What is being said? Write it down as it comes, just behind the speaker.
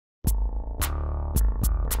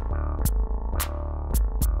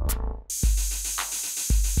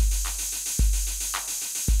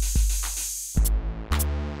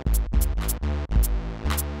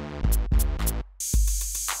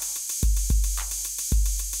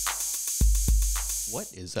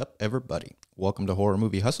What is up, everybody? Welcome to Horror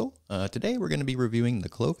Movie Hustle. Today we're going to be reviewing The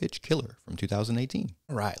Clovehitch Killer from 2018.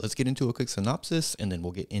 All right, let's get into a quick synopsis and then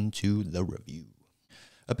we'll get into the review.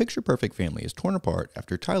 A picture-perfect family is torn apart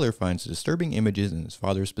after Tyler finds disturbing images in his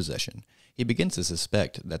father's possession. He begins to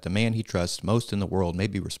suspect that the man he trusts most in the world may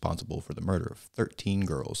be responsible for the murder of 13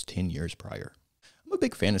 girls 10 years prior. I'm a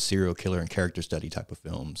big fan of serial killer and character study type of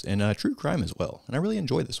films, and true crime as well, and I really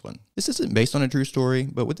enjoy this one. This isn't based on a true story,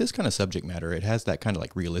 but with this kind of subject matter, it has that kind of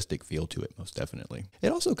like realistic feel to it, most definitely.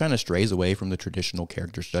 It also kind of strays away from the traditional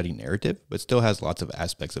character study narrative, but still has lots of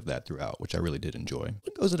aspects of that throughout, which I really did enjoy.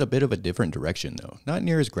 It goes in a bit of a different direction though, not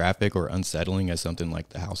near as graphic or unsettling as something like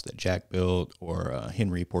The House That Jack Built or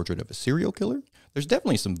Henry Portrait of a Serial Killer. There's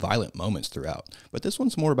definitely some violent moments throughout, but this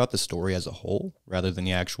one's more about the story as a whole, rather than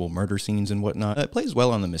the actual murder scenes and whatnot. It plays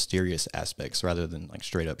well on the mysterious aspects rather than like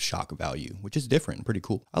straight up shock value, which is different and pretty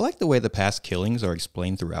cool. I like the way the past killings are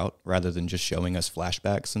explained throughout, rather than just showing us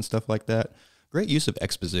flashbacks and stuff like that. Great use of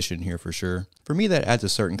exposition here for sure. For me, that adds a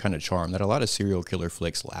certain kind of charm that a lot of serial killer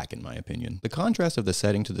flicks lack in my opinion. The contrast of the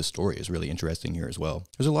setting to the story is really interesting here as well.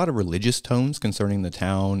 There's a lot of religious tones concerning the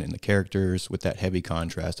town and the characters with that heavy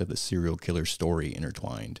contrast of the serial killer story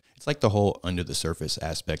intertwined. It's like the whole under the surface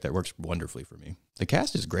aspect that works wonderfully for me. The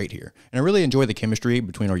cast is great here, and I really enjoy the chemistry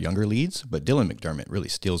between our younger leads, but Dylan McDermott really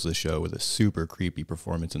steals the show with a super creepy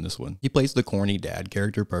performance in this one. He plays the corny dad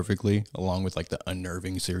character perfectly, along with like the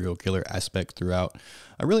unnerving serial killer aspect throughout.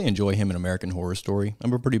 I really enjoy him in American Horror Story.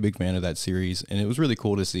 I'm a pretty big fan of that series, and it was really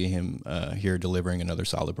cool to see him here delivering another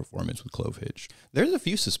solid performance with Clovehitch. There's a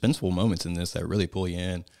few suspenseful moments in this that really pull you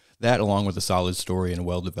in. That, along with a solid story and a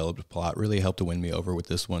well-developed plot, really helped to win me over with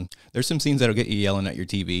this one. There's some scenes that'll get you yelling at your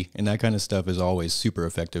TV, and that kind of stuff is always super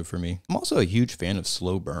effective for me. I'm also a huge fan of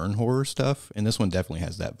slow burn horror stuff, and this one definitely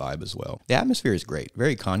has that vibe as well. The atmosphere is great,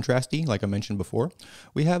 very contrasty, like I mentioned before.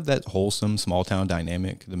 We have that wholesome small-town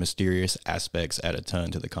dynamic, the mysterious aspects add a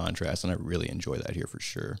ton to the contrast, and I really enjoy that here for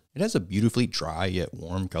sure. It has a beautifully dry yet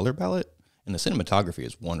warm color palette, and the cinematography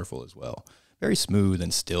is wonderful as well. Very smooth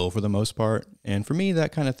and still for the most part, and for me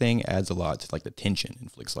that kind of thing adds a lot to like the tension in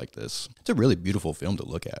flicks like this. It's a really beautiful film to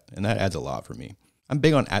look at, and that adds a lot for me. I'm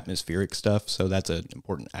big on atmospheric stuff, so that's an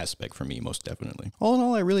important aspect for me, most definitely. All in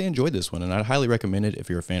all, I really enjoyed this one, and I'd highly recommend it if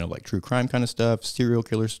you're a fan of like true crime kind of stuff, serial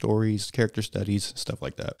killer stories, character studies, stuff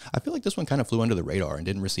like that. I feel like this one kind of flew under the radar and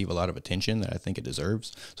didn't receive a lot of attention that I think it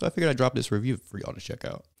deserves, so I figured I'd drop this review for y'all to check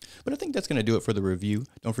out. But I think that's going to do it for the review.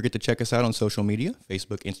 Don't forget to check us out on social media,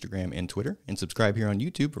 Facebook, Instagram, and Twitter, and subscribe here on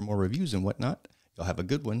YouTube for more reviews and whatnot. Y'all have a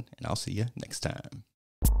good one, and I'll see you next time.